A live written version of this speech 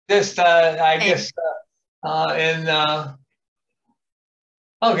just, I guess,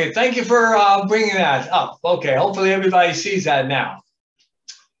 okay, thank you for bringing that up. Okay, hopefully everybody sees that now.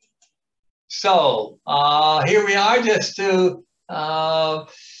 So here we are, just to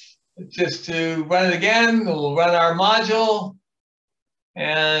run it again. We'll run our module,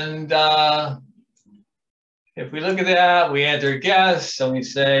 and if we look at that, we enter guess, and we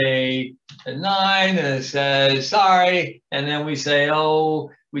say a 9, and it says sorry, and then we say, oh,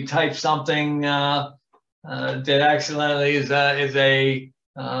 we typed something that accidentally is a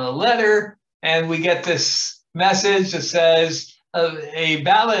letter, and we get this message that says a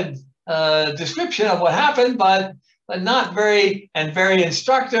valid description of what happened, but not very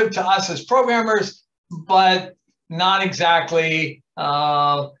instructive to us as programmers, but not exactly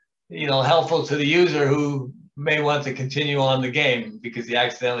helpful to the user who may want to continue on the game because he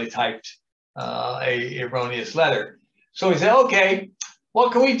accidentally typed a erroneous letter. So we say, okay,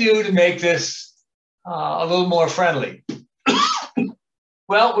 what can we do to make this a little more friendly?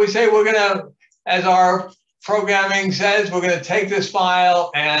 Well, we say we're gonna, as our programming says, we're gonna take this file,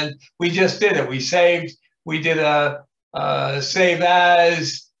 and we just did it. We did a save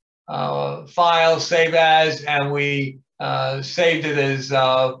as file, save as, and we saved it as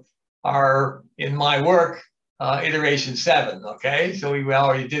our, in my work, iteration 7, okay? So we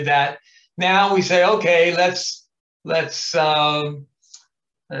already did that. Now we say, okay, let's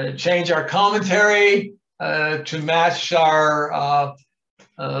change our commentary to match our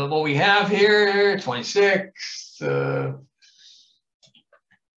what we have here, 26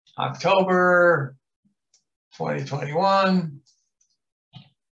 October 2021.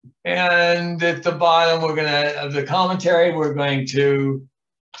 And at the bottom, of the commentary, we're going to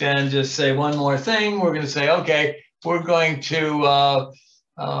then just say one more thing. We're going to say, okay, we're going to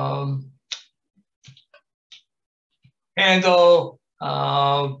handle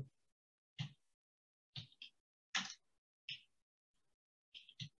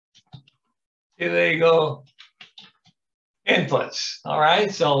illegal inputs. All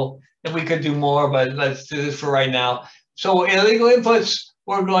right, so if we could do more, but let's do this for right now. So illegal inputs,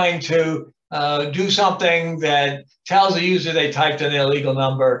 we're going to do something that tells the user they typed an illegal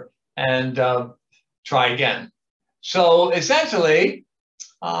number and try again. So essentially,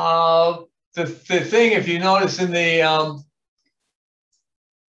 the thing, if you notice in the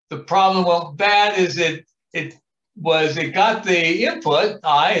problem, well, bad is it got the input,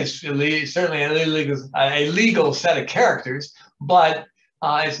 I, is certainly a legal set of characters, but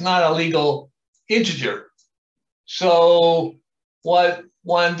it's not a legal integer. So what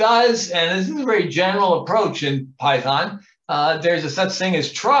one does, and this is a very general approach in Python, there's a such thing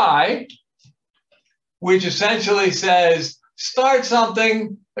as try, which essentially says, start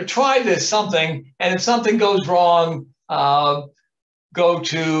something, or try this something, and if something goes wrong, go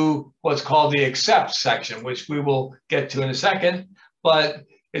to what's called the except section, which we will get to in a second. But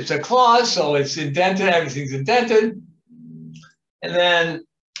it's a clause, so it's indented, everything's indented. And then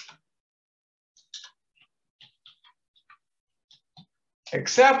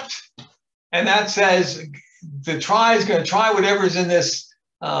except, and that says the try is going to try whatever's in this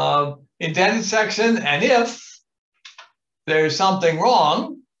indented section, and if there's something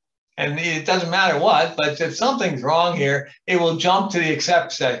wrong, and it doesn't matter what, but if something's wrong here, it will jump to the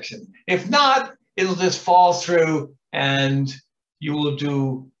except section. If not, it'll just fall through and you will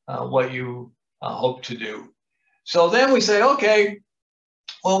do what you hope to do. So then we say, okay,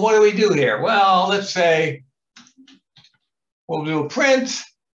 well, what do we do here? Well, let's say we'll do a print,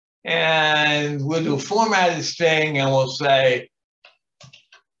 and we'll do a formatted string, and we'll say,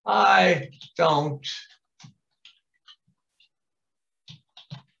 I don't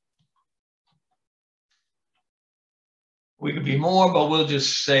we could be more, but we'll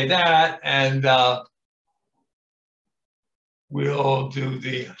just say that, and we'll do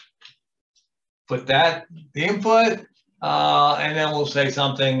put that, the input, and then we'll say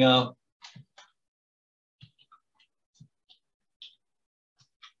something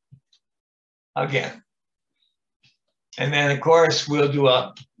again. And then, of course, we'll do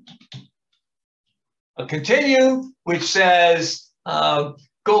a continue, which says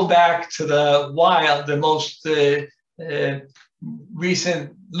go back to the while, the most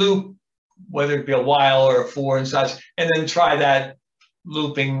recent loop, whether it be a while or a for and such, and then try that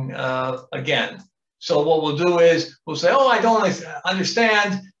looping again. So what we'll do is we'll say, oh, I don't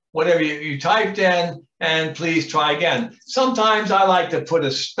understand whatever you typed in, and please try again. Sometimes I like to put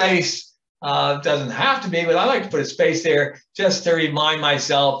a space, doesn't have to be, but I like to put a space there just to remind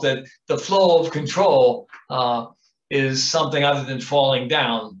myself that the flow of control is something other than falling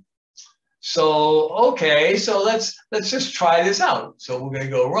down. So, okay, so let's just try this out. So we're going to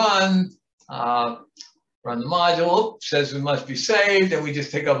go run the module. Says we must be saved, and we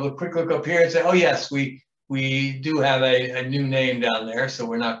just take a quick look up here and say, oh yes, we do have a new name down there, so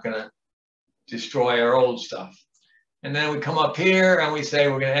we're not going to destroy our old stuff. And then we come up here and we say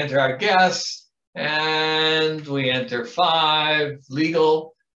we're going to enter our guess, and we enter 5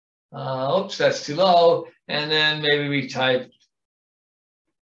 legal. Oops, that's too low. And then maybe we type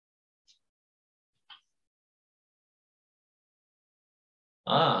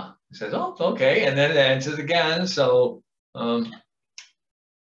it says, oh, okay, and then it enters again. So I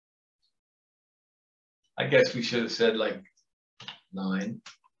guess we should have said like 9.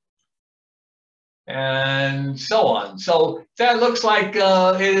 And so on. So that looks like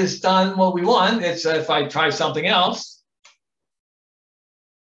it has done what we want. It's if I try something else.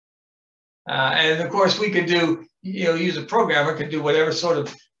 And of course we could do, use a programmer could do whatever sort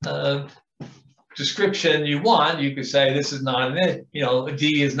of description you want. You could say this is not an,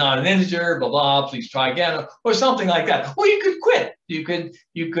 D is not an integer, blah, blah, please try again, or something like that. Or you could quit. You could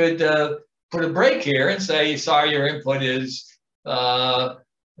put a break here and say, sorry, your input is, I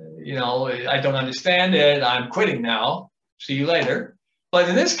don't understand it. I'm quitting now. See you later. But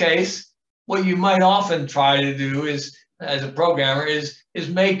in this case, what you might often try to do is, as a programmer, is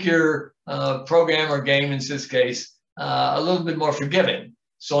make your program or game, in this case, a little bit more forgiving.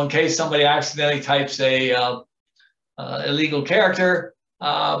 So in case somebody accidentally types a illegal character,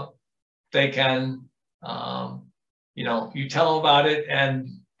 they can, you tell them about it and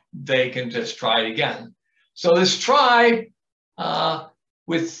they can just try it again. So this try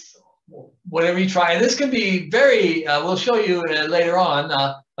with whatever you try, and this can be very, we'll show you later on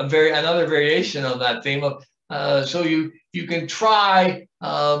another variation of that theme of, so you can try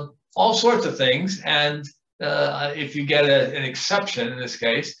all sorts of things, and if you get an exception in this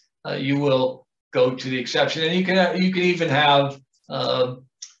case, you will go to the exception, and you can even have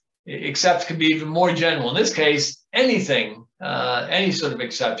except can be even more general. In this case, anything, any sort of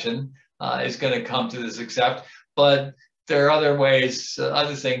exception is going to come to this except, but there are other ways,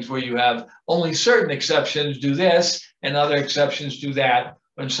 other things where you have only certain exceptions do this and other exceptions do that,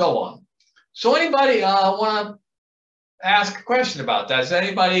 and so on. So anybody want to ask a question about that? Is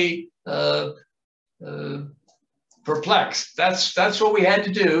anybody perplexed? That's what we had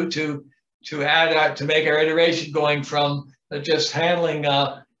to do to add to make our iteration going from just handling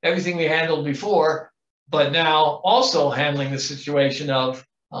everything we handled before, but now also handling the situation of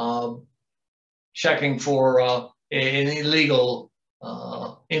checking for an illegal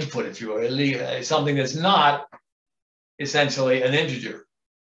input, if you will, illegal, something that's not essentially an integer.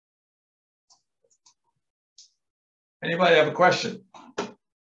 Anybody have a question?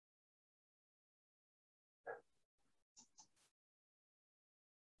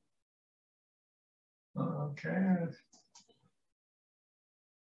 Okay.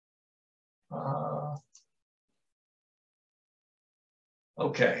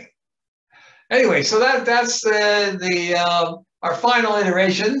 Okay. Anyway, so that's our final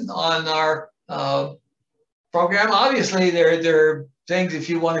iteration on our program. Obviously, there are things if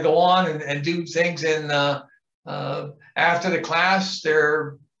you want to go on and do things in after the class. There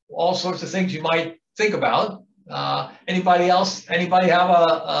are all sorts of things you might think about. Anybody else? Anybody have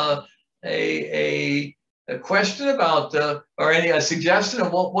a question about or a suggestion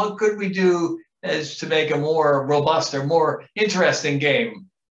of what could we do as to make a more robust or more interesting game?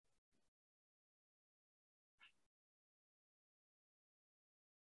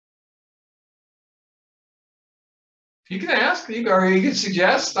 You can ask, or you can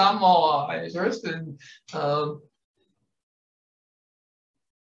suggest. I'm all interested in.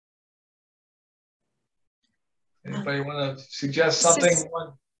 Anybody want to suggest something?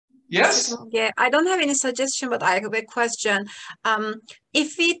 Yes? Yeah, I don't have any suggestion, but I have a question.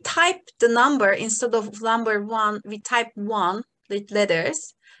 If we type the number instead of number 1, we type 1 with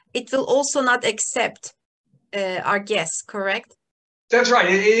letters, it will also not accept our guess, correct? That's right.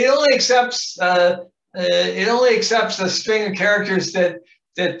 It only accepts a string of characters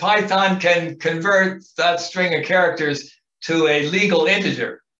that Python can convert that string of characters to a legal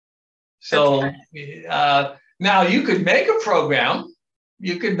integer. So okay. Now you could make a program.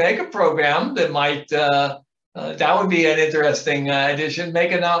 You could make a program that might that would be an interesting addition.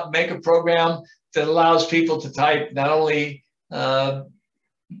 Make a program that allows people to type not only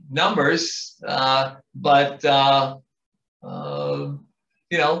numbers but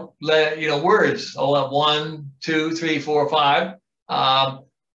words. 1, 2, 3, 4, 5.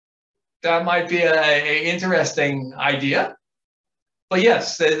 That might be an interesting idea. But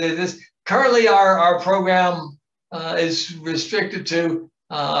yes, currently our program is restricted to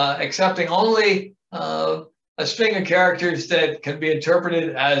accepting only a string of characters that can be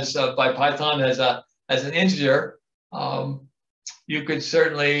interpreted as by Python as an integer, you could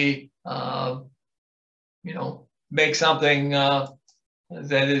certainly make something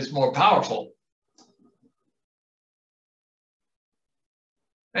that is more powerful.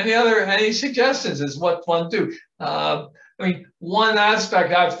 Any suggestions as what one do? I mean, one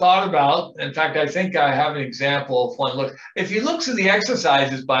aspect I've thought about, in fact, I think I have an example of one. Look, if you look through the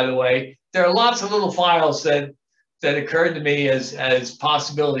exercises, by the way, there are lots of little files that occurred to me as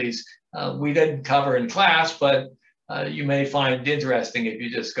possibilities. We didn't cover in class, but you may find interesting if you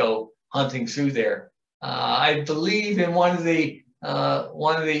just go hunting through there. I believe in one of the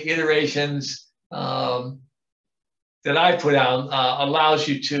iterations that I put out allows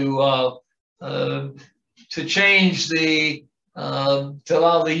you to change to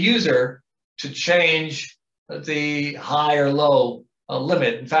allow the user to change the high or low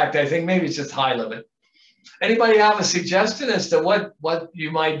limit. In fact, I think maybe it's just high limit. Anybody have a suggestion as to what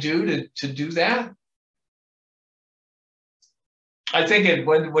you might do to do that? I think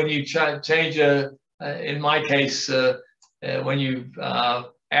when you change in my case, when you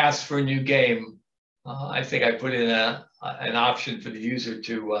ask for a new game, I think I put in an option for the user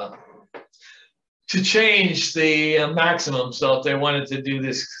to change the maximum. So if they wanted to do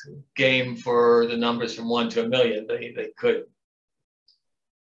this game for the numbers from 1 to 1,000,000, they could.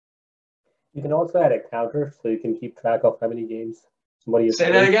 You can also add a counter so you can keep track of how many games somebody has played.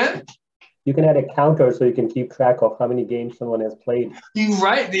 Say that again? You can add a counter so you can keep track of how many games someone has played. You're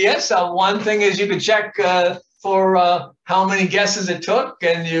right. Yes. One thing is you could check for how many guesses it took,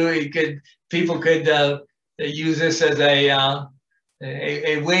 and people could use this as a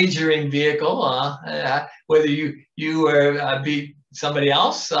wagering vehicle, whether you beat somebody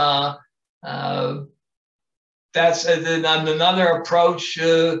else. That's another approach,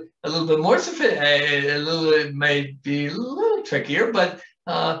 a little bit more sophisticated. It may be a little trickier, but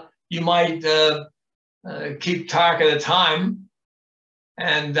you might keep track of the time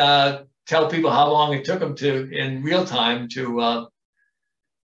and tell people how long it took them in real time to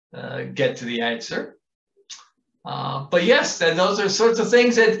get to the answer. But yes, those are sorts of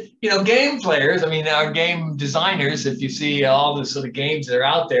things that, game players, I mean, our game designers, if you see all the sort of games that are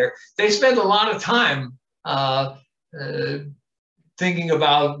out there, they spend a lot of time thinking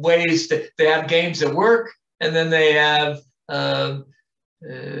about ways they have games that work, and then they have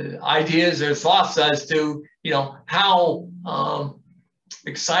ideas or thoughts as to, how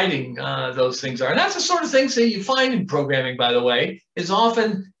exciting those things are. And that's the sort of things that you find in programming, by the way, is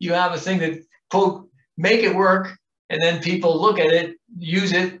often you have a thing that, quote, make it work, and then people look at it,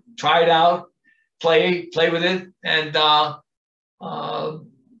 use it, try it out, play with it, and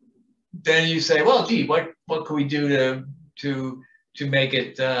then you say, well, gee, what can we do to make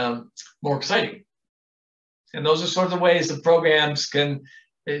it more exciting? And those are sort of the ways the programs can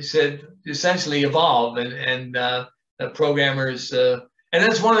essentially evolve, and programmers, and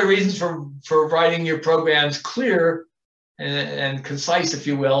that's one of the reasons for writing your programs clear and concise, if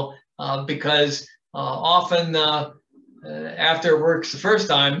you will, because often after it works the first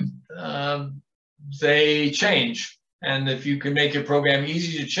time, they change. And if you can make your program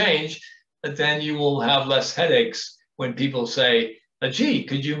easy to change, then you will have less headaches when people say, gee,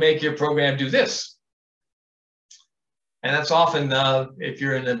 could you make your program do this? And that's often, if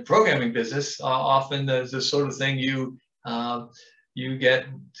you're in the programming business, often the sort of thing you get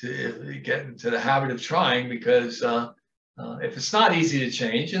into the habit of trying, because if it's not easy to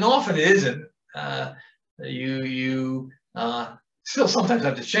change, and often it isn't, you still sometimes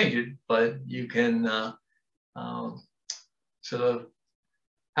have to change it, but you can sort of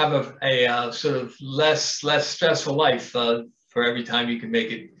have a sort of less stressful life for every time you can make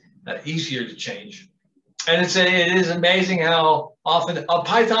it easier to change. And it is amazing how often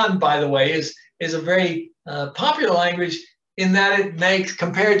Python, by the way, is a very popular language in that it makes,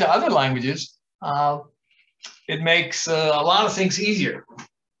 compared to other languages, it makes a lot of things easier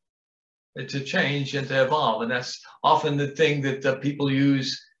to change and to evolve. And that's often the thing that people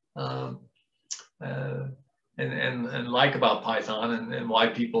use and like about Python, and why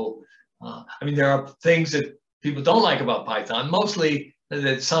people, I mean, there are things that people don't like about Python, mostly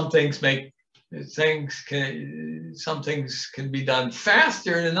that some things can be done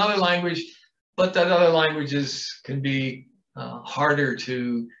faster in another language, but that other languages can be harder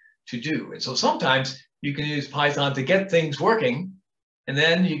to do. And so sometimes you can use Python to get things working, and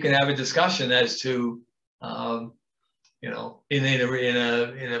then you can have a discussion as to, in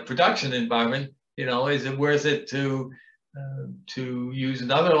a production environment, is it worth it to use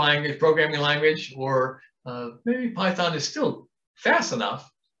another language, programming language, or maybe Python is still fast enough,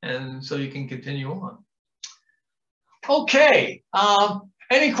 and so you can continue on. Okay,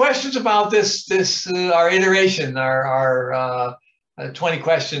 any questions about this our iteration, our 20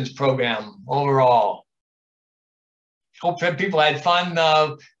 questions program overall? Hope people had fun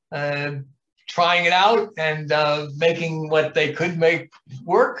trying it out and making what they could make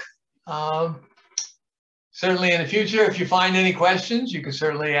work. Certainly in the future, if you find any questions, you can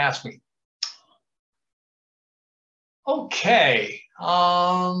certainly ask me. Okay,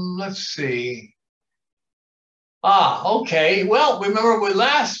 let's see. Okay. Well, remember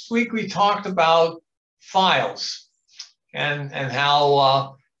last week we talked about files and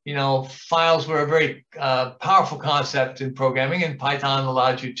how you know, files were a very powerful concept in programming, and Python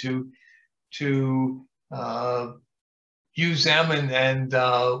allowed you to use them and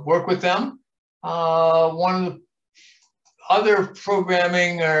work with them. One of the other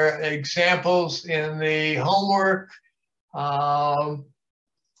programming or examples in the homework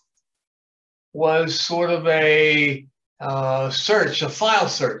was sort of a search, a file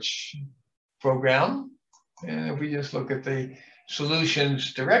search program. And if we just look at the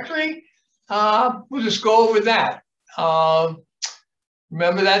solutions directory, we'll just go over that.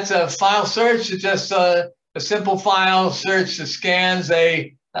 Remember, that's a file search. It's just a simple file search that scans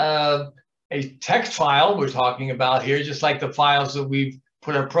a text file we're talking about here, just like the files that we've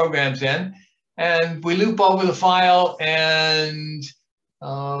put our programs in. And we loop over the file and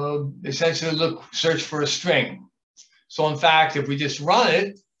essentially search for a string. So in fact, if we just run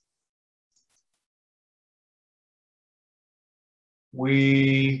it,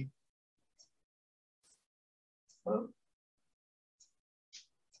 we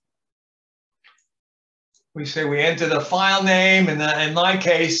say we enter the file name, and in my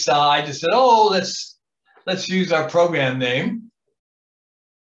case, I just said, oh, let's use our program name.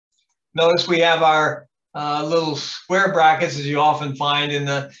 Notice we have our little square brackets, as you often find in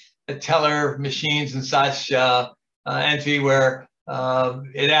the teller machines and such, entry where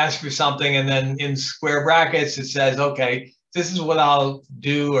it asks for something, and then in square brackets it says, okay, this is what I'll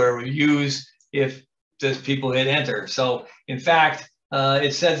do or use if just people hit enter. So in fact,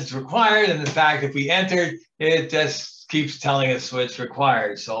 it says it's required, and in fact, if we entered, it just keeps telling us what's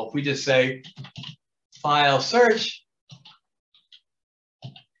required. So if we just say file search,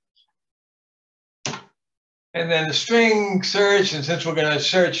 and then the string search, and since we're going to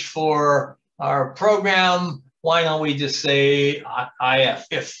search for our program, why don't we just say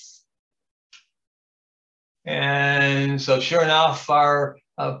if. And so sure enough, our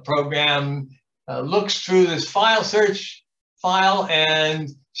program looks through this file search file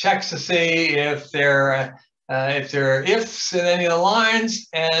and checks to see if there are ifs in any of the lines,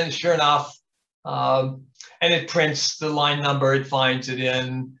 and sure enough, and it prints the line number it finds it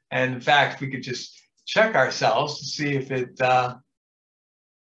in. And in fact, we could just check ourselves to see if it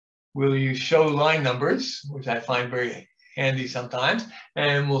will you show line numbers, which I find very handy sometimes,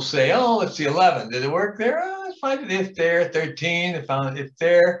 and we'll say, oh, let's see, 11. Did it work there? Oh, let's find it if there. 13, I found it if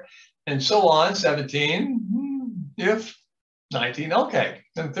there, and so on. 17, if 19, okay,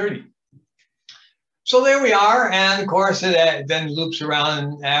 and 30. So there we are, and of course it then loops around,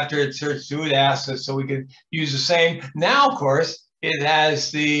 and after it searched through, it asks us so we could use the same. Now, of course, it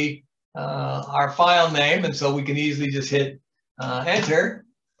has the our file name, and so we can easily just hit enter,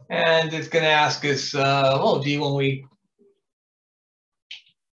 and it's going to ask us, oh, gee, when we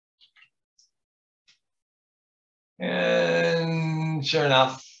and sure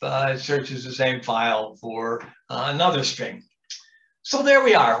enough, it searches the same file for another string. So there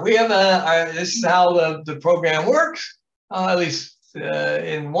we are. We have this is how the program works, at least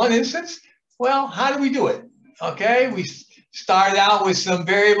in one instance. Well, how do we do it? Okay, we started out with some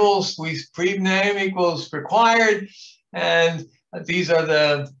variables. We pre-name equals required, and this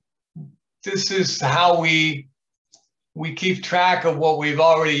is how we keep track of what we've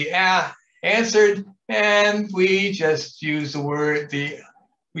already answered, and we just use the word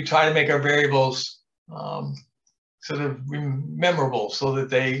we try to make our variables sort of memorable so that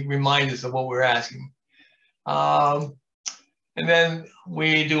they remind us of what we're asking. And then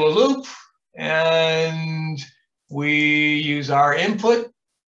we do a loop, and we use our input,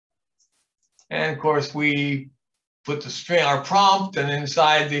 and of course we put the string, our prompt, and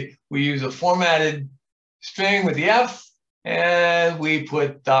inside we use a formatted string with the F, and we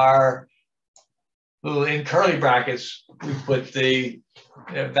put our little, in curly brackets, we put the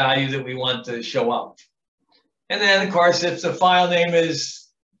value that we want to show up. And then of course, if the file name is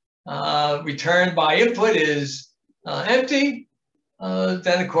returned by input is empty,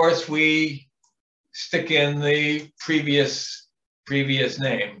 then of course we stick in the previous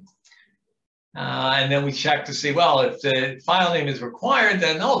name. And then we check to see, well, if the file name is required,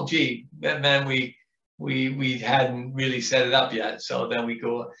 then, oh, gee, then we hadn't really set it up yet. So then we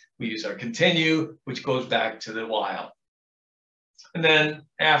use our continue, which goes back to the while. And then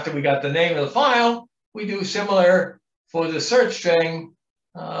after we got the name of the file, we do similar for the search string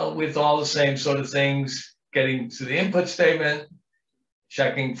with all the same sort of things, getting to the input statement,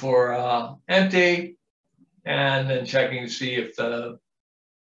 checking for empty, and then checking to see if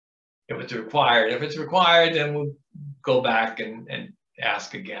it's required. If it's required, then we'll go back and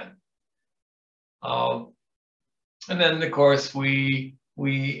ask again. And then, of course, when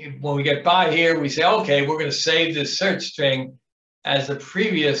we get by here, we say, okay, we're going to save this search string as the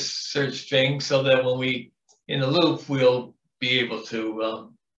previous search string, so that when we in the loop, we'll be able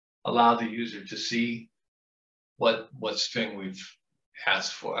to allow the user to see what string we've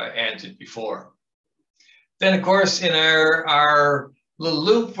asked for, entered before. Then, of course, in our little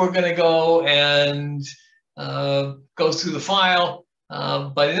loop, we're going to go and go through the file.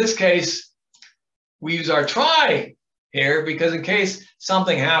 But in this case, we use our try here because in case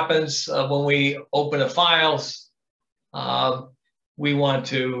something happens when we open a file, we want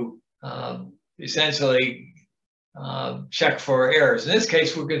to essentially check for errors. In this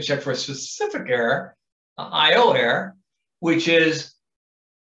case, we're going to check for a specific error, IO error, which is,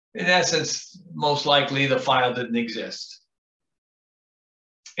 in essence, most likely the file didn't exist.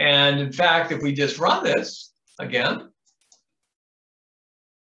 And in fact, if we just run this again,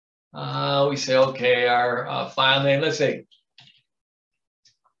 we say, okay, our file name, let's say,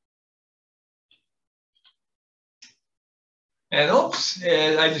 and oops,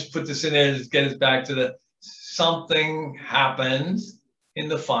 I just put this in there to get us back to the something happened in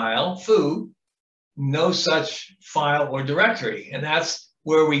the file, foo, no such file or directory. And that's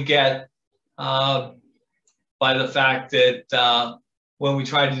where we get by the fact that when we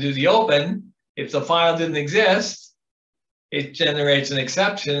try to do the open, if the file didn't exist, it generates an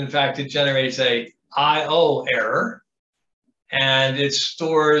exception. In fact, it generates a IO error, and it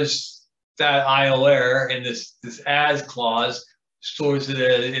stores that IO error in this as clause, stores it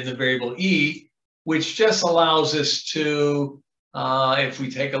in the variable E, which just allows us to, if we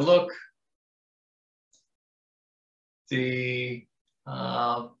take a look, the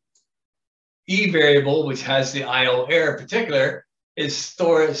E variable, which has the IO error in particular, is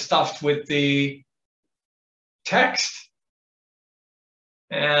stuffed with the text.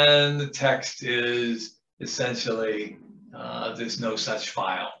 And the text is essentially, there's no such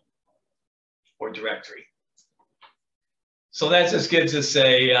file or directory. So that just gives us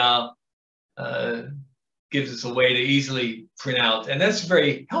a way to easily print out. And that's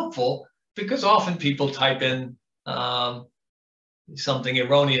very helpful because often people type in something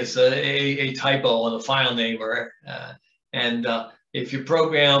erroneous, a typo on the file name, or if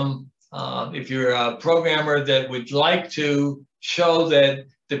you're a programmer that would like to show that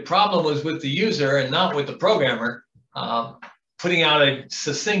the problem was with the user and not with the programmer, putting out a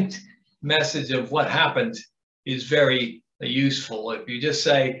succinct message of what happened is very useful. If you just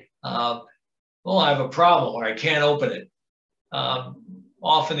say, well, I have a problem or I can't open it,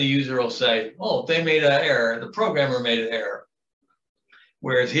 often the user will say, oh, they made an error, the programmer made an error.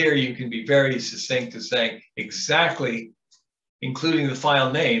 Whereas here you can be very succinct to saying exactly, including the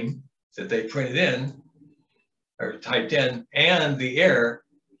file name that they printed in or typed in, and the error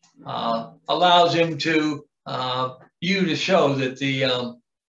allows him to you to show that the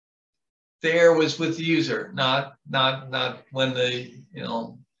error was with the user, not when the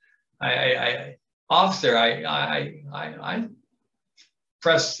officer I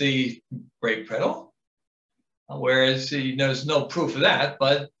press the brake pedal, whereas there's no proof of that,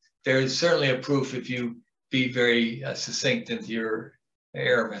 but there's certainly a proof if you be very succinct into your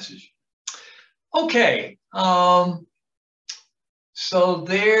error message. Okay, so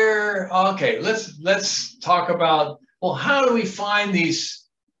there. Okay, let's talk about, well, how do we find these?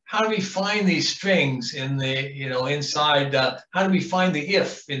 How do we find these strings in the inside? How do we find the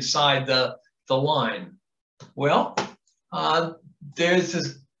if inside the line? Well,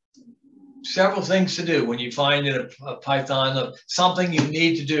 there's several things to do when you find in a Python of something you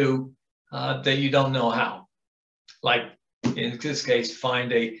need to do that you don't know how. Like in this case,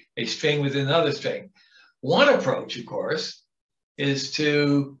 find a string within another string. One approach, of course, is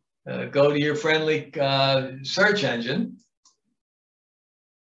to go to your friendly search engine.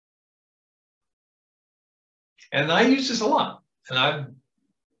 And I use this a lot. And I've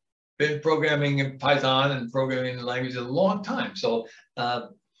been programming in Python and programming the language a long time. So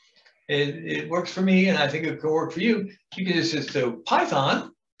it works for me, and I think it can work for you. You can just do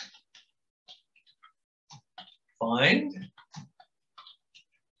Python, find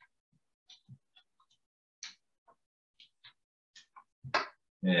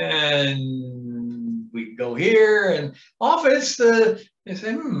And we go here, and often it's they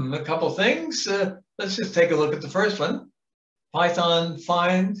say, a couple things. Let's just take a look at the first one. Python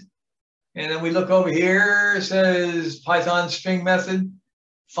find, and then we look over here. It says Python string method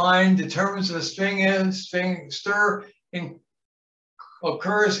find determines if a string stir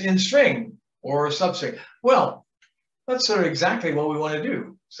occurs in string or substring. Well, that's sort of exactly what we want to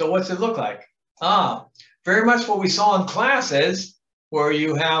do. So what's it look like? Very much what we saw in classes, where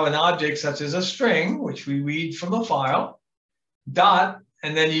you have an object such as a string, which we read from a file, dot,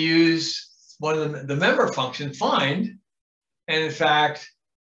 and then you use one of the member function, find, and in fact,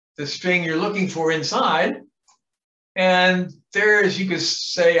 the string you're looking for inside. And there's, you could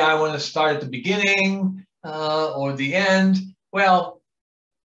say, I want to start at the beginning or the end. Well,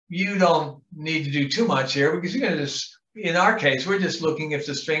 you don't need to do too much here, because you're going to just, in our case, we're just looking if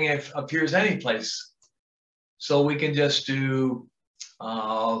the string appears any place. So we can just do,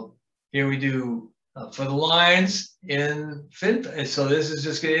 here we do for the lines in fin. So this is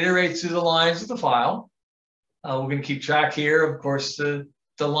just going to iterate through the lines of the file. We're going to keep track here, of course, the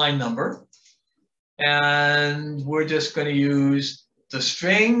line number. And we're just going to use the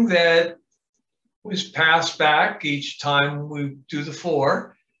string that was passed back each time we do the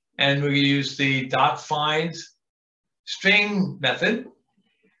for. And we're going to use the dot find string method.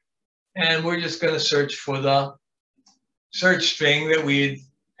 And we're just going to search for the search string that we had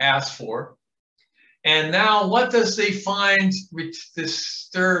asked for. And now what does the find, this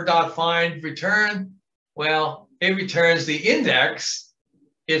stir.find return? Well, it returns the index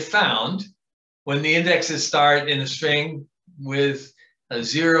it found when the indexes start in a string with a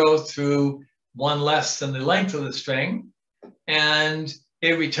 0 through 1 less than the length of the string. And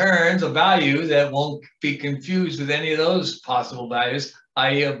it returns a value that won't be confused with any of those possible values,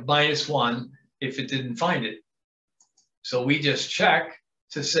 i.e. of -1 if it didn't find it. So we just check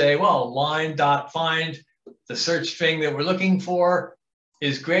to say, well, line.find, the search string that we're looking for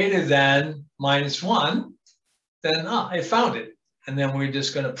is greater than -1, then it found it. And then we're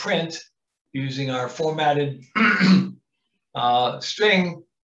just going to print using our formatted string.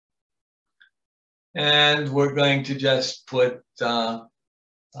 And we're going to just put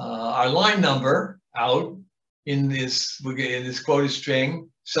our line number out in this quoted string,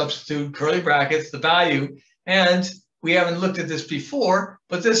 substitute curly brackets, the value. And we haven't looked at this before,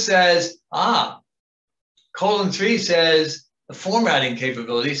 but this says, :3 says the formatting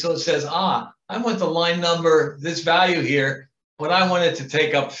capability. So it says, I want the line number, this value here, but I want it to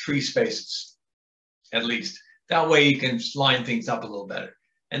take up 3 spaces, at least. That way you can line things up a little better.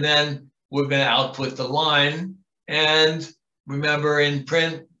 And then we're going to output the line. And remember, in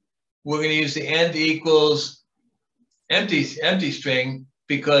print, we're going to use the end equals empty string,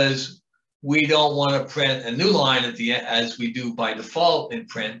 because we don't want to print a new line at the end, as we do by default in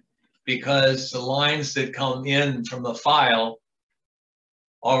print, because the lines that come in from the file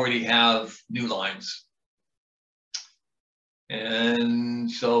already have new lines. And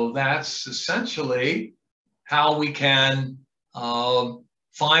so that's essentially how we can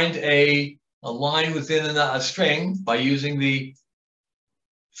find a line within a string by using the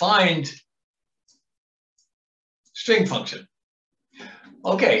find string function.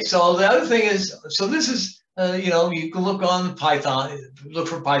 Okay, so the other thing is, so this is, you can look on Python, look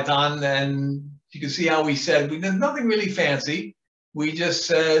for Python, and you can see how we said, we did nothing really fancy. We just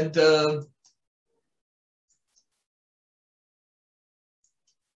said,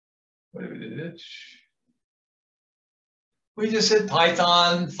 we just said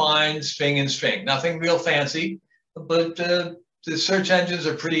Python find string and string. Nothing real fancy, but the search engines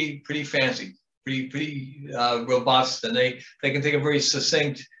are pretty fancy, pretty robust, and they can take a very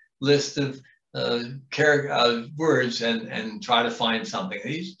succinct list of words and try to find something.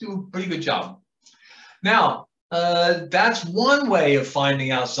 They do a pretty good job. Now, that's one way of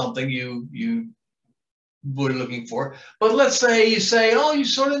finding out something you were looking for. But let's say you say, oh, you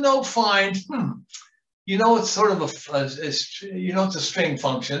sort of know find. It's sort of it's a string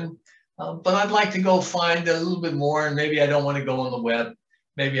function, but I'd like to go find a little bit more, and maybe I don't want to go on the web.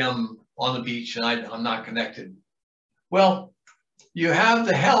 Maybe I'm on the beach and I'm not connected. Well, you have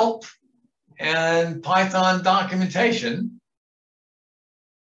the help and Python documentation.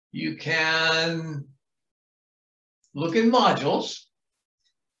 You can look in modules,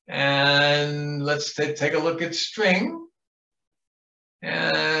 and let's take a look at string.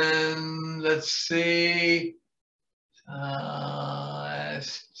 And let's see,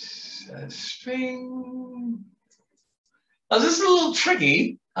 string. Now this is a little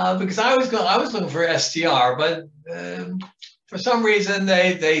tricky because I was looking for str, but for some reason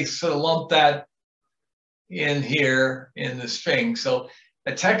they sort of lumped that in here in the string. So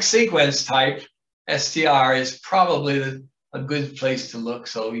a text sequence type, str, is probably a good place to look.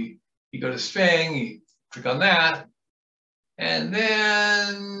 So you go to string, you click on that. And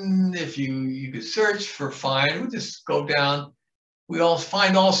then if you could search for find, we'll just go down. We all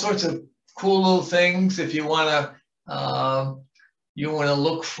find all sorts of cool little things. If you want to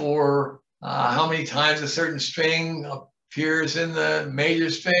look for how many times a certain string appears in the major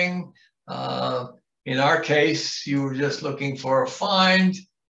string. In our case, you were just looking for a find.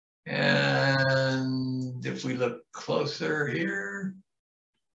 And if we look closer here,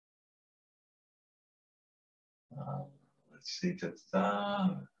 let's see,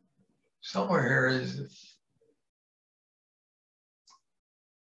 somewhere here is.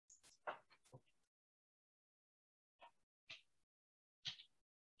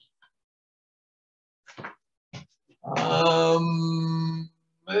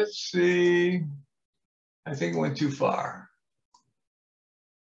 Let's see. I think it went too far.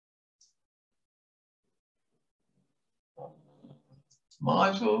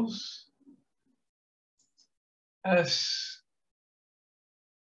 Modules. S.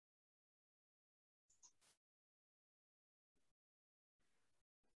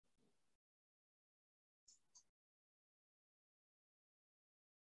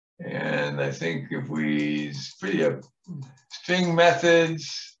 And I think if we string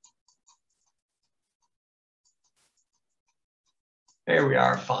methods, there we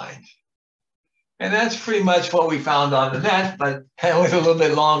are, find. And that's pretty much what we found on the net, but it was a little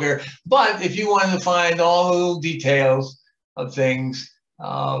bit longer. But if you wanted to find all the little details of things,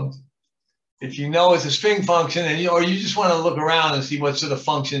 if you know it's a string function, or you just want to look around and see what sort of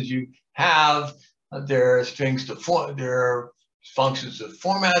functions you have, there are strings to there are functions to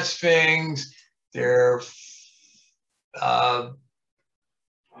format strings. There are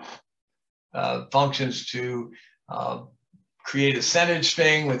functions to create a centered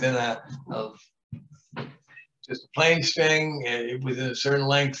string within just a plain string within a certain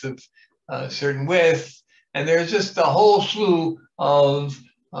length of a certain width. And there's just a whole slew of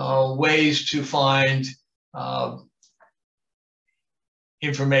ways to find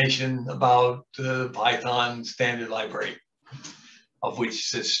information about the Python standard library, of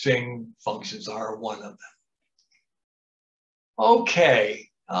which the string functions are one of them. Okay.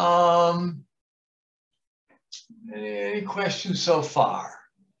 Any questions so far?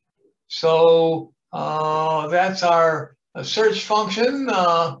 So that's our search function.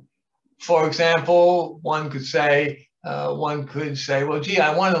 For example, one could say, well, gee,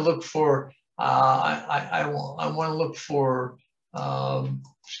 I want to look for I want to look for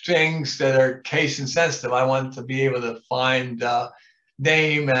strings that are case insensitive. I want to be able to find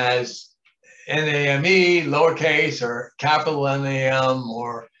name as NAME, lowercase, or capital NAM,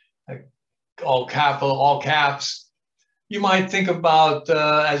 or all capital, all caps. You might think about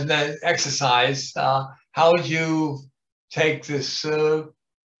as an exercise, how would you take this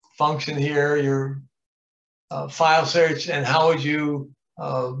function here, your file search, and how would you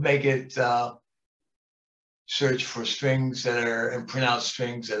make it search for strings that are, and print out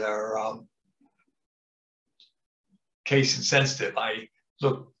strings that are case insensitive?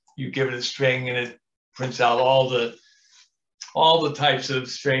 You give it a string and it prints out all the types of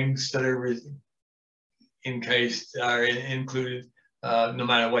strings that are included, no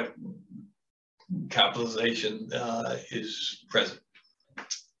matter what capitalization is present.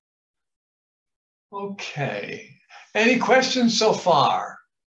 Okay. Any questions so far?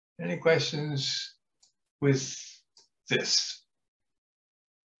 Any questions with this?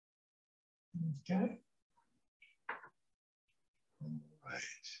 Okay. Right.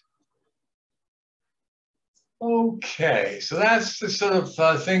 Okay, so that's the sort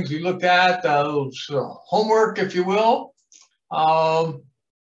of things we looked at, sort of homework, if you will.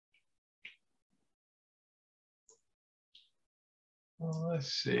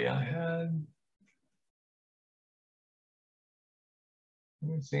 Let's see, I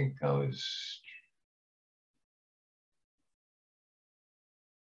think I was.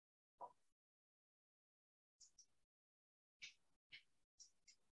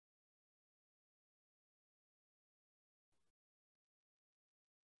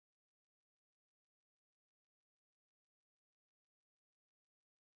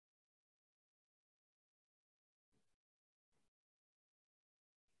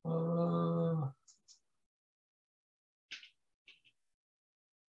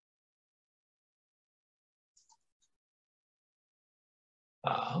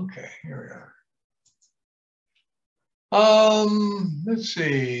 Okay, here we are. Let's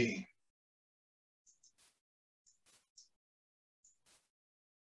see.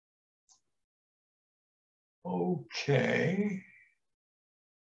 Okay.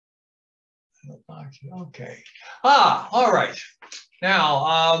 Okay. All right.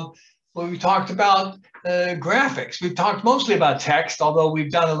 Now, well, we talked about graphics. We've talked mostly about text, although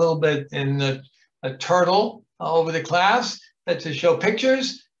we've done a little bit in a Turtle over the class to show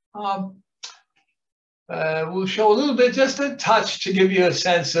pictures. We'll show a little bit, just a touch, to give you a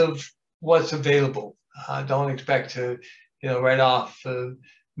sense of what's available. Don't expect to, right off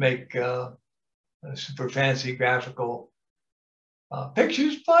make super fancy graphical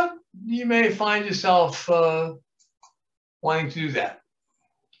pictures, but you may find yourself wanting to do that.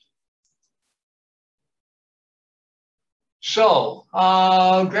 So,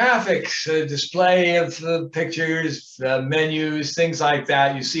 graphics, display of pictures, menus, things like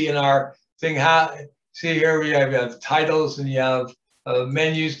that. You see in our thing, see here we have titles and you have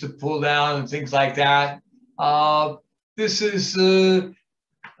menus to pull down and things like that. This is the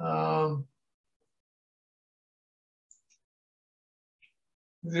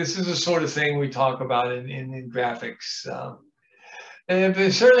sort of thing we talk about in graphics. And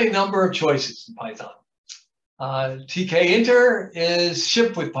there's certainly a number of choices in Python. TK-Inter is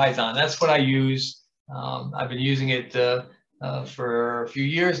shipped with Python. That's what I use. I've been using it for a few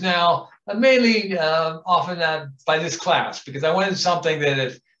years now, mainly often by this class, because I wanted something that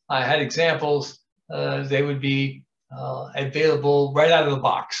if I had examples, they would be available right out of the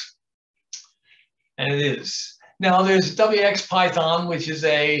box. And it is. Now there's WX-Python, which is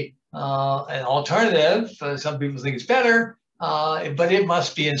an alternative. Some people think it's better, but it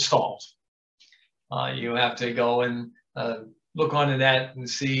must be installed. You have to go and look on the net and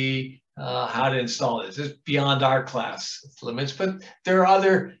see how to install it. It's beyond our class limits, but there are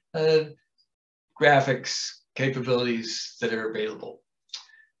other graphics capabilities that are available.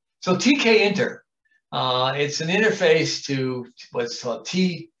 So TK-Inter, it's an interface to what's called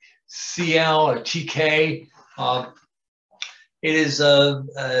TCL or TK. It is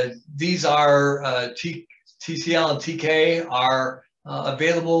these are TCL and TK are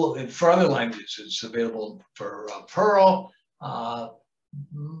available for other languages. It's available for Perl. I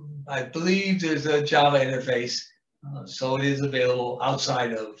believe there's a Java interface, so it is available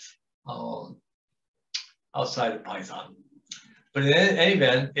outside of Python. But in any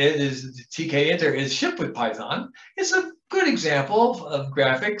event, TK-Inter is shipped with Python. It's a good example of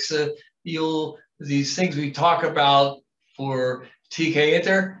graphics. These things we talk about for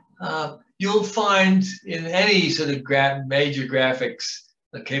TK-Inter, you'll find in any sort of major graphics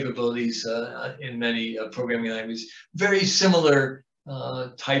capabilities in many programming languages, very similar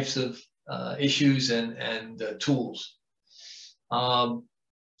types of issues and tools.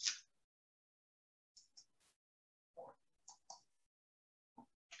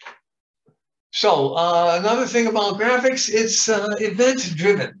 So another thing about graphics, it's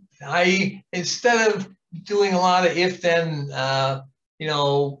event-driven. Instead of doing a lot of if-then,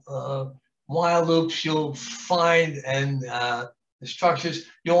 while loops, you'll find, and the structures,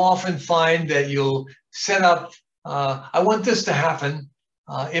 you'll often find that you'll set up, I want this to happen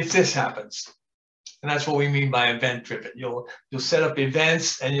if this happens. And that's what we mean by event-driven. You'll set up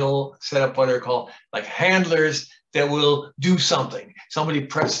events, and you'll set up what are called like handlers that will do something. Somebody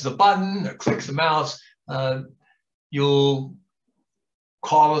presses a button or clicks the mouse, you'll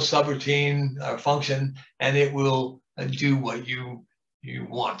call a subroutine or function, and it will do what you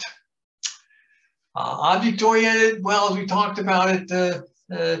want. Object-oriented, well, as we talked about it,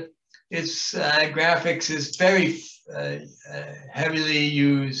 its graphics is very heavily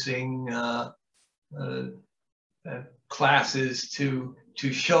using classes to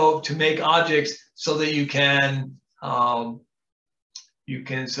make objects so that you can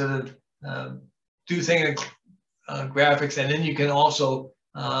sort of do things in graphics, and then you can also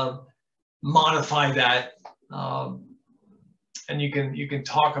modify that, and you can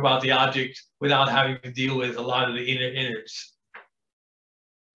talk about the object without having to deal with a lot of the innards.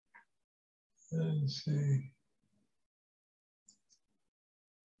 Let's see.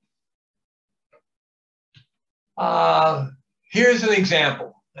 Here's an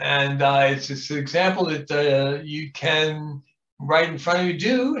example, and it's an example that you can right in front of you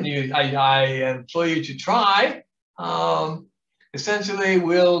do, and I implore you to try. Essentially,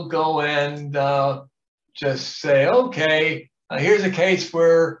 we'll go and just say, okay, here's a case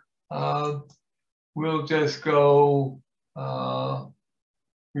where we'll just go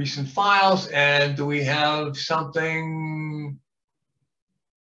recent files, and do we have something?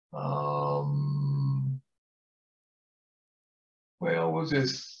 Well, we'll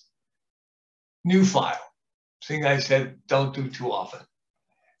just new file. Thing I said don't do too often,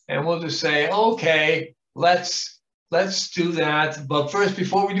 and we'll just say, okay, let's do that. But first,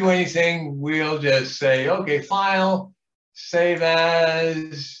 before we do anything, we'll just say, okay, file, save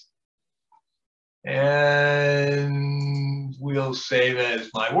as, And we'll save as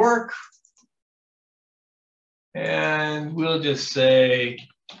my work. And we'll just say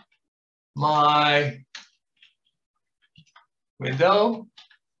my window.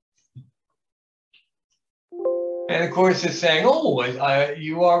 And of course it's saying, oh,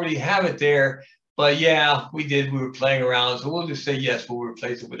 you already have it there. But yeah, we did. We were playing around. So we'll just say, yes, we'll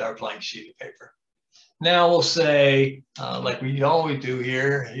replace it with our blank sheet of paper. Now we'll say, like we always do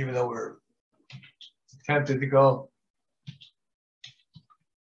here, even though we're tempted to go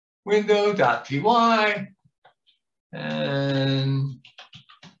window.py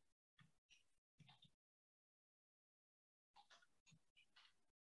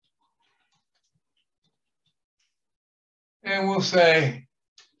and we'll say,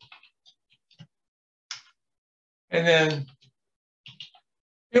 and then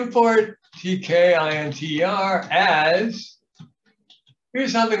import TKINTER as,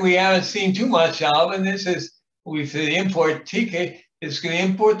 here's something we haven't seen too much of, and this is, we say import TK, it's going to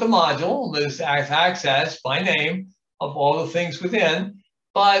import the module, this access by name of all the things within,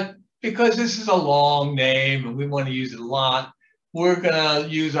 but because this is a long name and we want to use it a lot, we're going to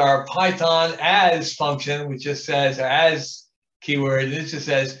use our Python as function, which just says, or as keyword, and it just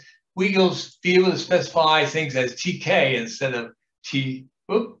says, we'll be able to specify things as TK instead of T,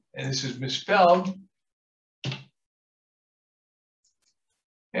 whoop, and this is misspelled.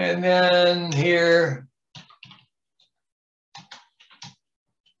 And then here,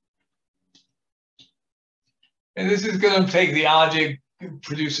 and this is going to take the object,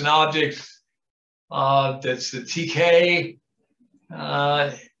 produce an object that's the TK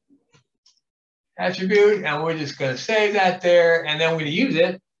attribute, and we're just going to save that there, and then we're going to use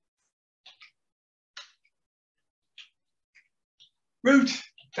it. Root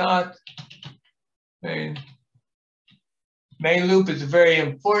dot main. Main loop is a very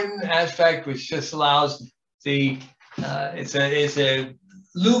important aspect, which just allows the it's a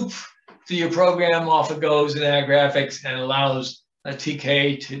loop to your program. Off it goes in our graphics and allows a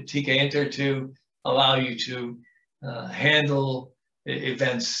TK-enter to allow you to handle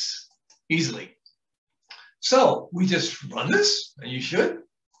events easily. So we just run this, and you should.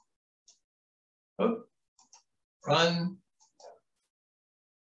 Oh, run.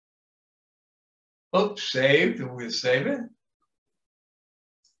 Oops, saved, and we'll save it.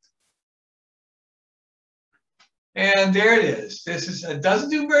 And there it is. This is, it doesn't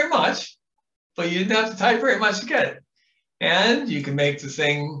do very much, but you didn't have to type very much to get it. And you can make the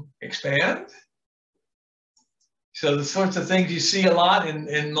thing expand. So the sorts of things you see a lot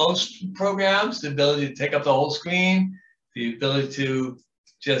in most programs, the ability to take up the whole screen, the ability to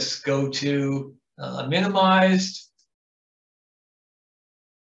just go to minimized.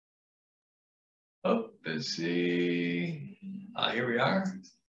 Oh, let's see. Here we are.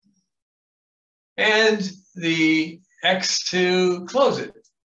 And the X to close it.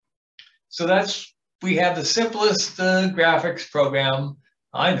 So that's, we have the simplest graphics program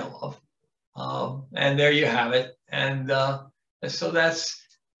I know of. And there you have it. And so that's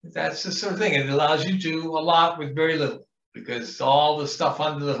the sort of thing. It allows you to do a lot with very little, because all the stuff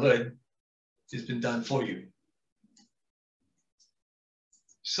under the hood has been done for you.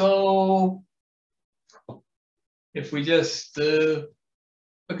 So if we just look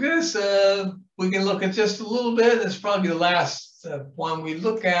at this, we can look at just a little bit. It's probably the last one we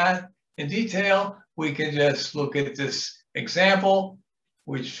look at in detail. We can just look at this example,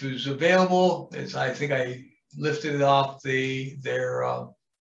 which was available. It's, I think I lifted it off the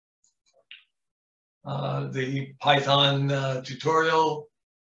Python tutorial.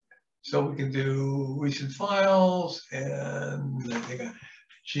 So we can do recent files, and I think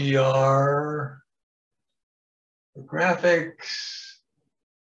GR graphics.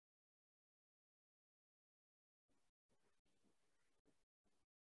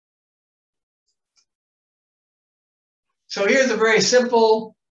 So here's a very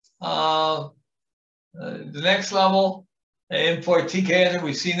simple, the next level, import TK.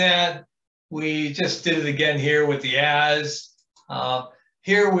 We've seen that. We just did it again here with the as.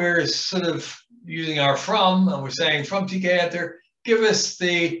 Here we're sort of using our from, and we're saying from TK-enter, give us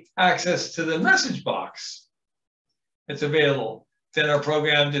the access to the message box that's available. Then our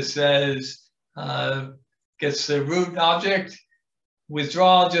program just says, gets the root object.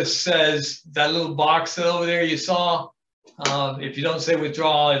 Withdraw just says that little box over there you saw. If you don't say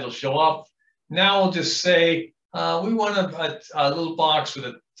withdraw, it'll show up. Now we'll just say, we want a little box with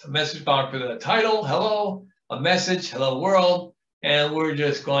a message box with a title, hello, a message, hello world, and we're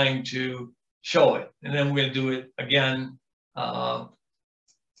just going to show it. And then we're going to do it again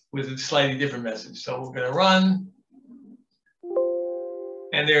with a slightly different message. So we're going to run.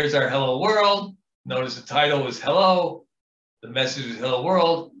 And there's our hello world. Notice the title was hello, the message was hello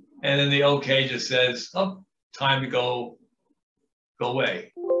world, and then the OK just says, oh, time to go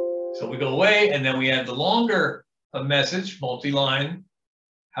away. So we go away, and then we add the longer message, multi-line,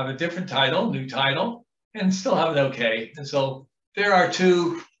 have a different title, new title, and still have an OK. And so there are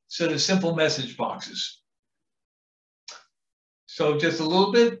two sort of simple message boxes. So just a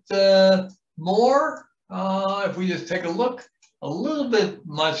little bit more, if we just take a look, a little bit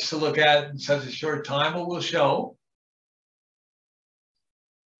much to look at in such a short time, but we'll show.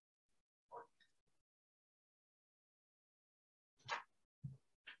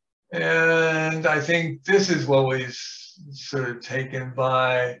 And I think this is what was sort of taken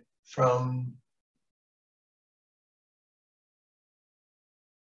from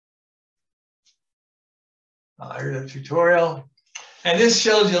here's a tutorial. And this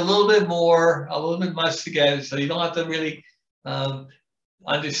shows you a little bit more, a little bit much to get, so you don't have to really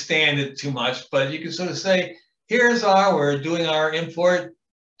understand it too much, but you can sort of say, we're doing our import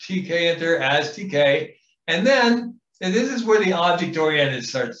TK enter as TK, and then, and this is where the object-oriented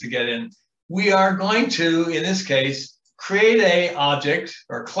starts to get in. We are going to, in this case, create a object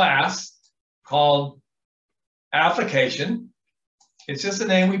or class called application. It's just a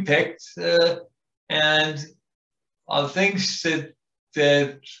name we picked, and things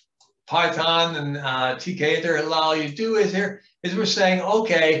that Python and TK enter allow you to do is we're saying,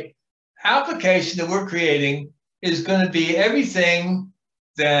 okay, application that we're creating is going to be everything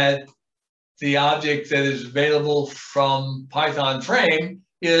that the object that is available from Python frame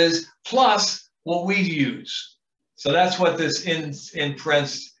is plus what we use. So that's what this in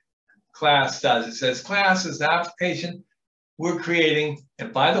parentheses class does. It says class is the application we're creating.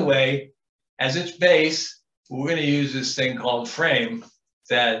 And by the way, as its base, we're going to use this thing called frame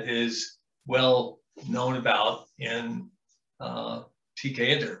that is well known about in TK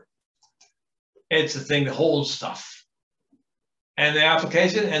enter. It's a thing that holds stuff. And the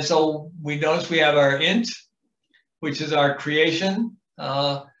application, and so we notice we have our int, which is our creation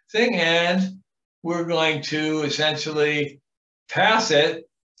thing, and we're going to essentially pass it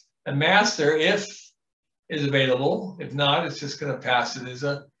a master if is available. If not, it's just going to pass it as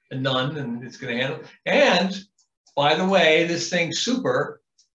a none, and it's going to handle. And by the way, this thing super,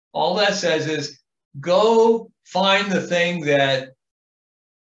 all that says is go find the thing that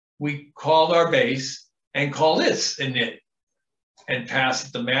we called our base and call this init and pass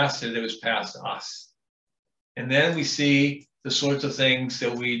it the master that was passed to us. And then we see the sorts of things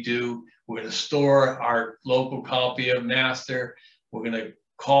that we do. We're going to store our local copy of master. We're going to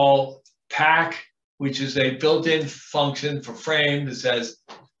call pack, which is a built-in function for frame that says,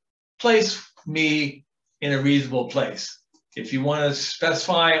 place me in a reasonable place. If you want to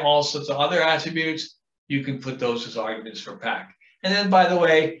specify all sorts of other attributes, you can put those as arguments for pack. And then, by the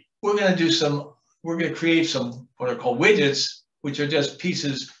way, we're going to create some what are called widgets, which are just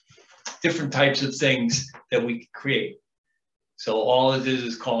pieces, different types of things that we create. So all it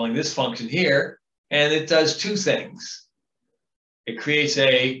is calling this function here, and it does two things. It creates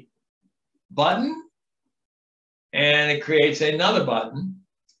a button, and it creates another button,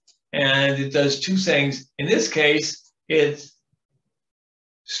 and it does two things. In this case, it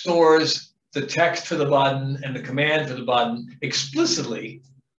stores the text for the button and the command for the button explicitly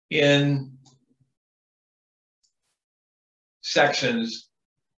in sections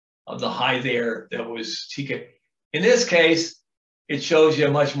of the hi there that was TK. In this case, it shows you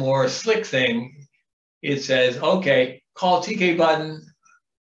a much more slick thing. It says, okay, call TK button,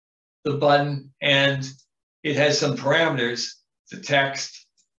 the button, and it has some parameters, the text,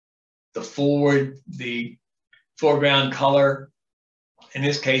 the foreground color, in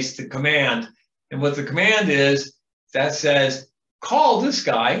this case, the command. And what the command is, that says, call this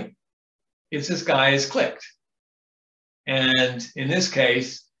guy if this guy is clicked. And in this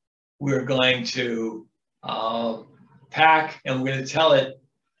case, we're going to pack, and we're going to tell it,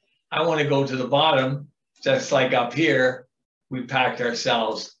 I want to go to the bottom, just like up here, we packed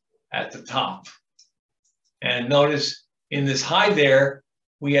ourselves at the top. And notice in this hi there,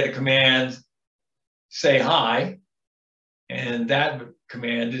 we had a command, say hi, and that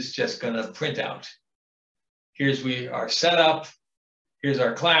command is just going to print out. Here's our setup, here's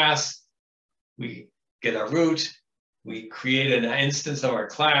our class, we get our root, we create an instance of our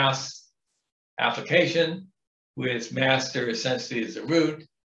class application with master essentially as the root,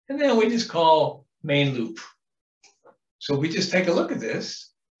 and then we just call main loop. So we just take a look at this.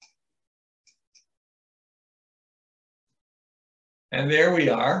 And there we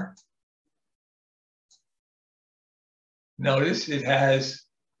are. Notice it has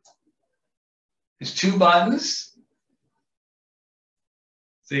two buttons.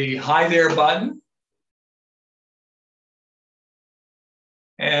 The hi there button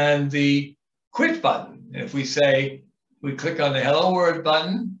and the quit button. If we say, we click on the hello world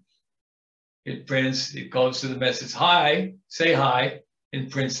button, it prints, it goes to the message hi, say hi, and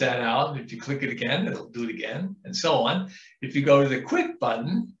prints that out. If you click it again, it'll do it again, and so on. If you go to the quit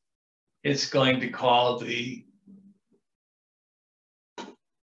button, it's going to call the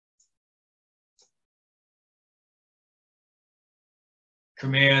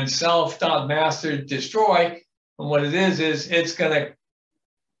command self.master destroy. And what it is it's going to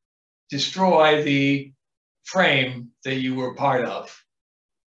destroy the frame that you were part of.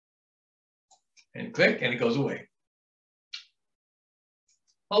 And click, and it goes away.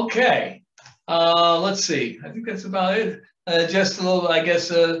 Okay, let's see. I think that's about it. Just a little, I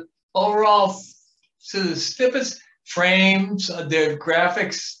guess, overall sort of snippets, frames, their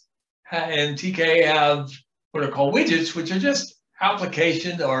graphics, and TK have what are called widgets, which are just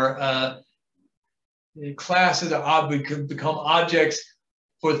application or classes that could become objects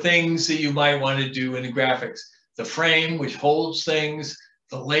for things that you might want to do in the graphics. The frame, which holds things,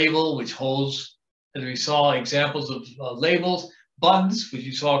 the label, which holds, as we saw, examples of labels, buttons, which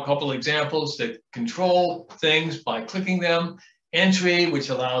you saw a couple examples that control things by clicking them, entry, which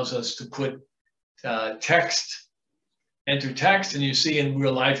allows us to put text, enter text, and you see in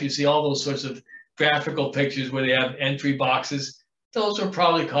real life, you see all those sorts of graphical pictures where they have entry boxes. Those are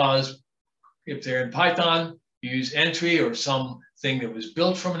probably caused, if they're in Python, you use entry or something that was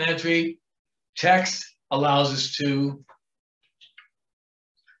built from an entry. Text allows us to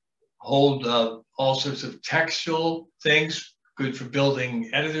hold all sorts of textual things, good for building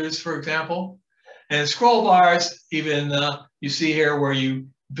editors, for example. And scroll bars, even you see here where you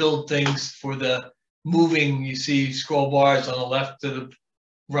build things for the moving, you see scroll bars on the left to the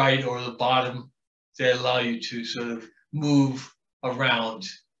right or the bottom that allow you to sort of move around.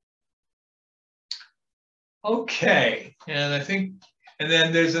 Okay, and I think, and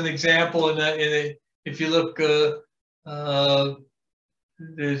then there's an example in that, if you look, there's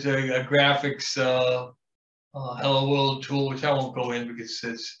a graphics Hello World tool, which I won't go in because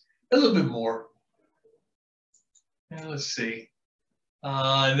it's a little bit more. And let's see.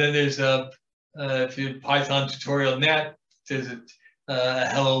 And then there's if you Python tutorial net, there's a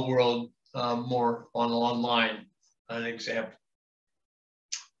Hello World more online, an example.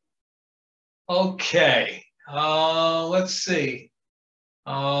 Okay, let's see.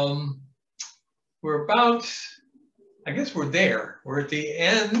 We're about, I guess we're there. We're at the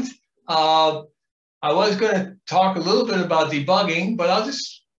end. I was going to talk a little bit about debugging, but I'll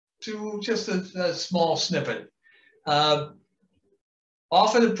just do just a small snippet. Often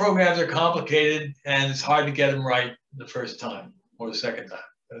the programs are complicated and it's hard to get them right the first time or the second time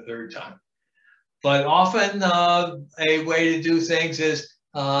or the third time. But often a way to do things is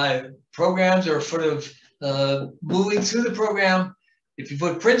programs are sort of moving through the program. If you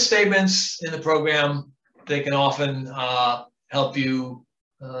put print statements in the program, they can often help you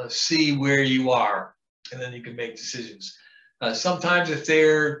see where you are, and then you can make decisions. Sometimes if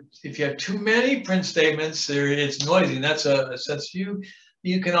you have too many print statements, it's noisy, and that's a sense you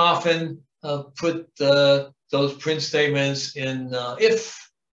can often put those print statements in if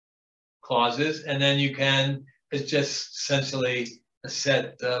clauses, and then you can just essentially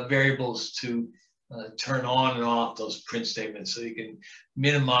set variables to turn on and off those print statements, so you can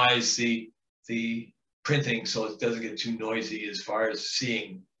minimize the printing so it doesn't get too noisy as far as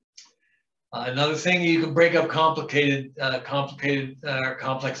seeing. Another thing, you can break up complex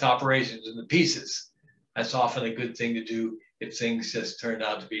operations into pieces. That's often a good thing to do if things just turn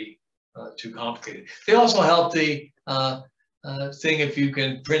out to be too complicated. They also help the thing if you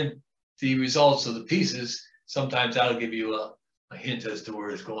can print the results of the pieces. Sometimes that'll give you a hint as to where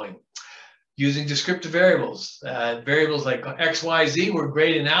it's going. Using descriptive variables. Variables like X, Y, Z were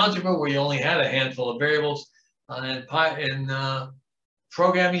great in algebra where you only had a handful of variables. In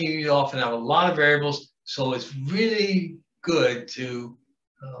programming, you often have a lot of variables, so it's really good to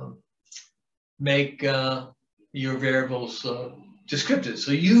make your variables descriptive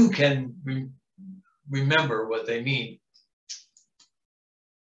so you can remember what they mean.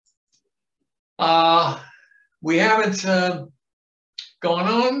 We haven't gone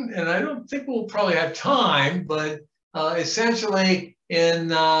on, and I don't think we'll probably have time, but essentially in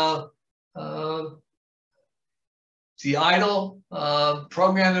the eDial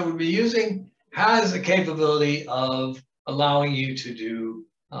program that we'll be using has the capability of allowing you to do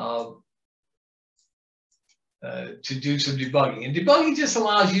some debugging. And debugging just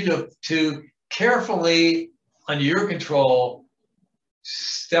allows you to carefully, under your control,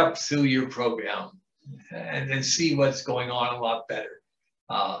 step through your program and see what's going on a lot better.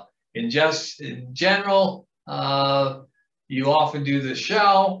 In general, you often do the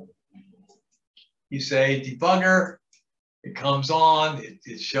shell. You say debugger, it comes on,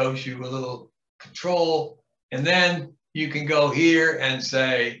 it shows you a little control, and then you can go here and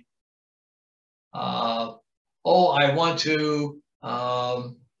say, oh, I want to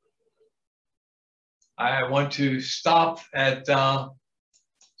stop at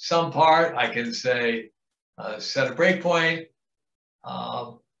some part. I can say set a breakpoint.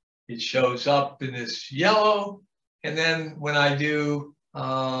 It shows up in this yellow, and then when I do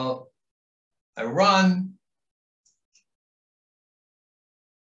I run,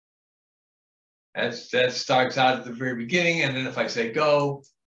 that starts out at the very beginning, and then if I say go,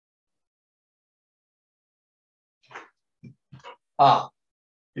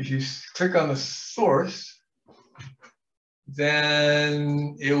 if you click on the source,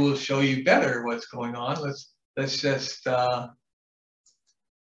 then it will show you better what's going on. Let's just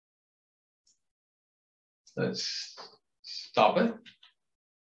let's stop it.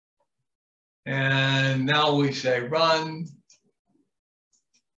 And now we say run.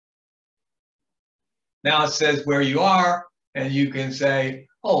 Now it says where you are, and you can say,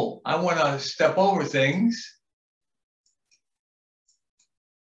 oh, I want to step over things.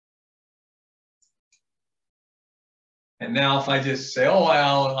 And now if I just say, oh,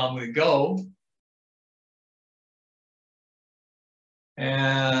 I'm going to go.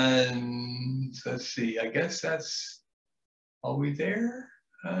 And let's see, I guess that's, are we there?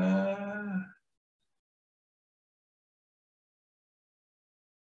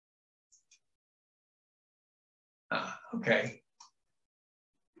 Okay.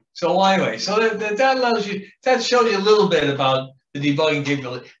 So anyway, so that allows you, that shows you a little bit about the debugging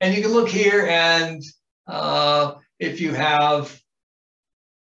capability. And you can look here, and if you have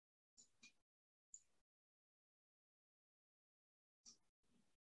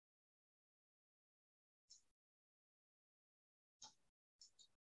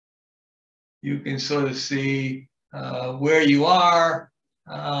you can sort of see where you are,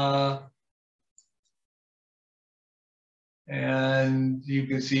 and you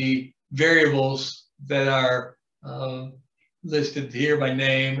can see variables that are listed here by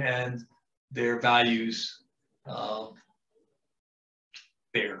name and their values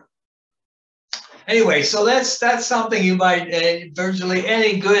there. Anyway, so that's something you might, virtually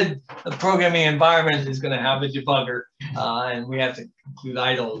any good programming environment is going to have a debugger, and we have to include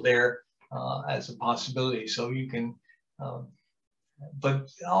idle there as a possibility. So you can, but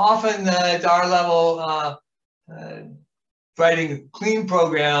often at our level, writing a clean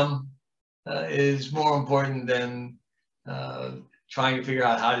program is more important than trying to figure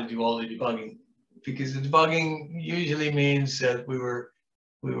out how to do all the debugging, because the debugging usually means that we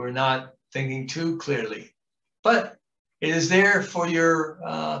were not thinking too clearly. But it is there for your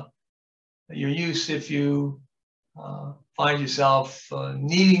use if you find yourself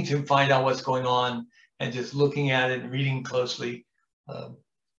needing to find out what's going on, and just looking at it and reading closely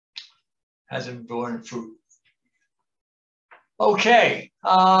hasn't borne fruit. Okay,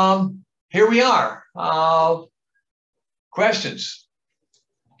 here we are. Questions?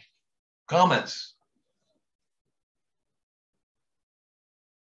 Comments?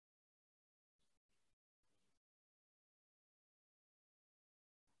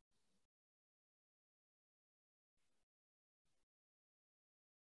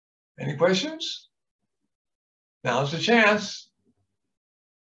 Any questions? Now's the chance.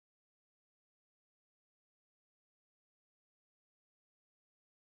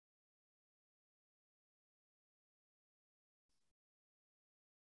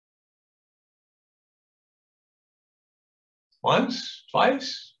 Once,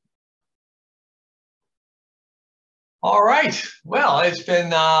 twice. All right. Well, it's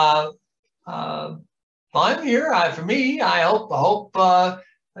been fun here for me. I hope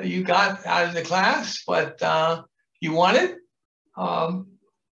you got out of the class what you wanted. You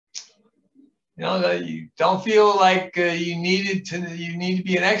know, you don't feel like you need to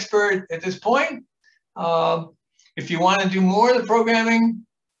be an expert at this point. If you want to do more of the programming,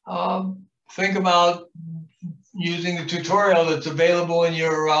 think about using the tutorial that's available in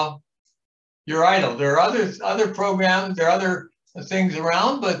your IDLE. There are other programs, there are other things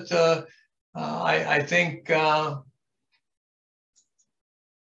around, but I think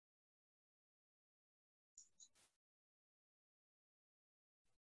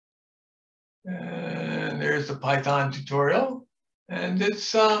and there's the Python tutorial, and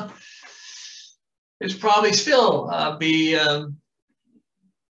it's probably still be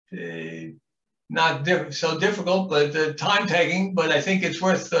not so difficult, but time taking. But I think it's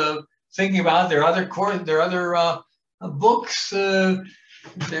worth thinking about. There are other books.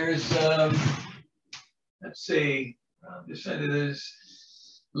 There's let's see. Just said it is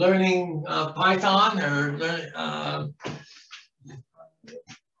learning Python or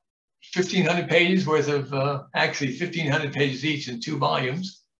 1,500 pages worth of, actually 1,500 pages each in 2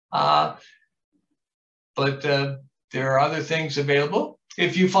 volumes. But there are other things available.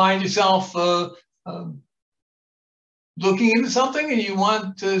 If you find yourself looking into something and you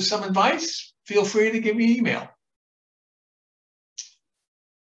want some advice, feel free to give me an email.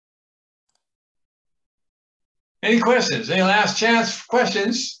 Any questions? Any last chance for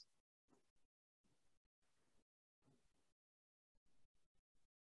questions?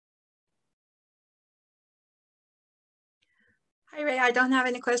 Hi, Ray. I don't have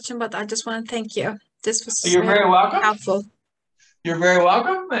any question, but I just want to thank you. This was You're very welcome. Helpful. You're very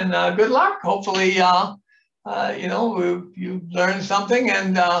welcome, and good luck. Hopefully, you know, you learned something,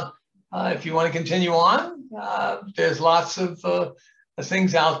 and if you want to continue on, there's lots of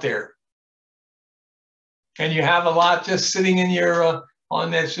things out there. And you have a lot just sitting in your, on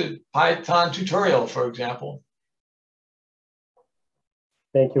this Python tutorial, for example.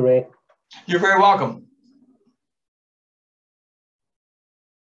 Thank you, Ray. You're very welcome.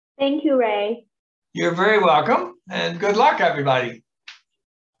 Thank you, Ray. You're very welcome, and good luck, everybody.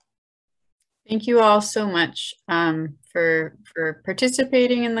 Thank you all so much for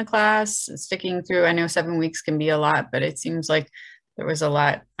participating in the class, sticking through. I know 7 weeks can be a lot, but it seems like there was a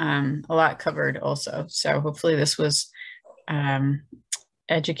lot covered also. So hopefully this was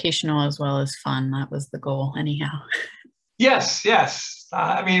educational as well as fun. That was the goal anyhow. Yes, yes.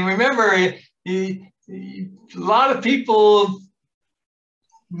 I mean, remember, a lot of people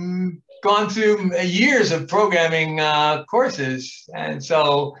gone through years of programming courses, and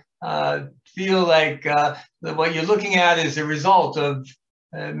so feel like what you're looking at is a result of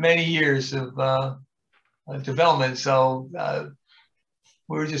many years of development. So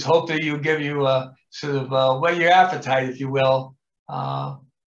we just hope that you give you sort of whet your appetite, if you will,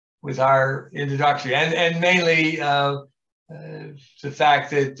 with our introduction, and mainly the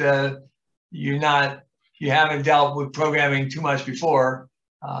fact that you haven't dealt with programming too much before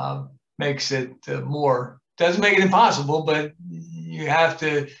makes it more. Doesn't make it impossible, but you have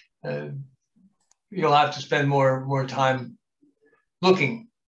to. You'll have to spend more time looking.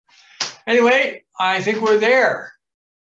 Anyway, I think we're there.